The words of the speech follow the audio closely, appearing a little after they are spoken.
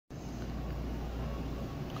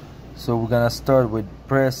So we're gonna start with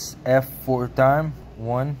press F4 time.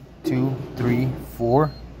 1, 2, 3,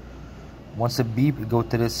 4. Once a beep, you go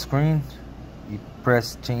to the screen. You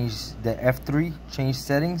press change the F3, change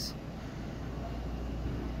settings.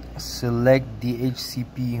 Select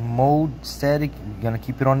DHCP mode static. You're gonna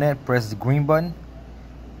keep it on that. Press the green button.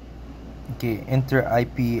 Okay, enter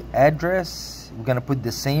IP address. We're gonna put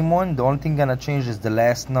the same one. The only thing gonna change is the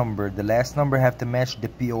last number. The last number have to match the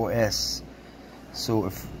POS. So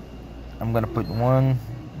if I'm gonna put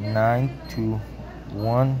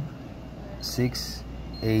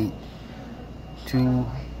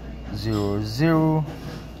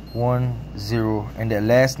and the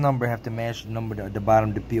last number have to match the number at the bottom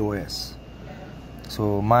of the POS.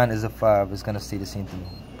 So mine is a 5. It's gonna stay the same thing.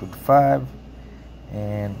 Put 5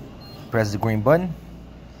 and press the green button.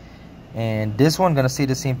 And this one gonna say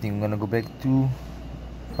the same thing. I'm gonna go back to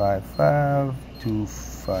 255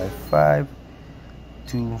 255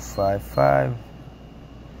 255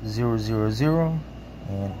 000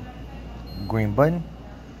 and green button.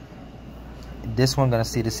 This one gonna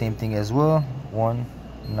say the same thing as well.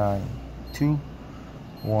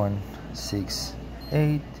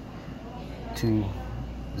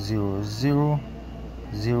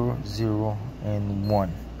 192.168.20000 and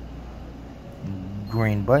 1.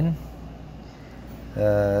 Green button.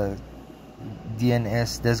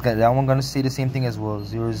 DNS, that one gonna say the same thing as well.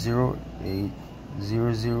 008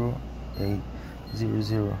 008 008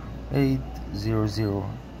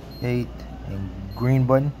 008 and green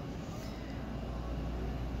button.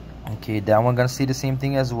 Okay, that one gonna say the same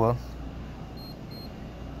thing as well.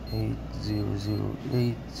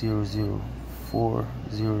 8008 004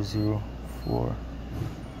 004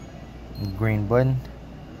 green button.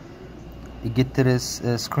 You get to this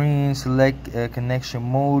screen, select connection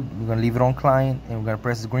mode. We're gonna leave it on client, and we're gonna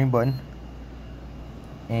press the green button,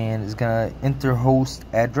 and it's gonna enter host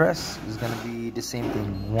address. It's gonna be the same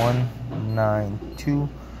thing,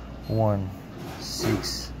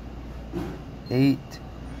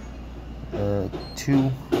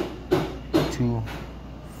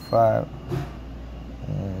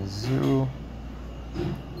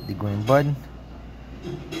 The green button.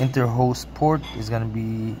 Enter host port is gonna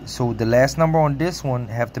be, so the last number on this one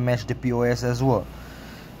have to match the POS as well.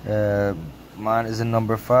 Mine is a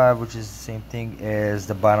number 5, which is the same thing as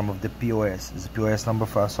the bottom of the POS. It's the POS number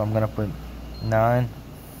 5, so I'm gonna put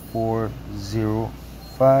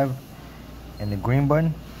 9405 and the green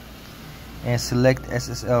button, and select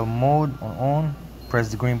SSL mode on. Press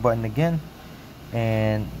the green button again,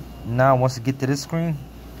 and now once you get to this screen,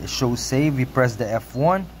 it shows save. You press the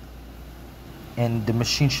F1, and the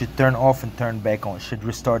machine should turn off and turn back on. It should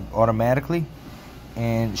restart automatically,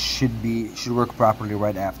 and should work properly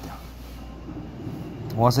right after.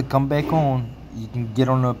 Once it come back on, you can get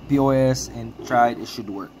on the POS and try it. It should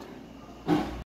work.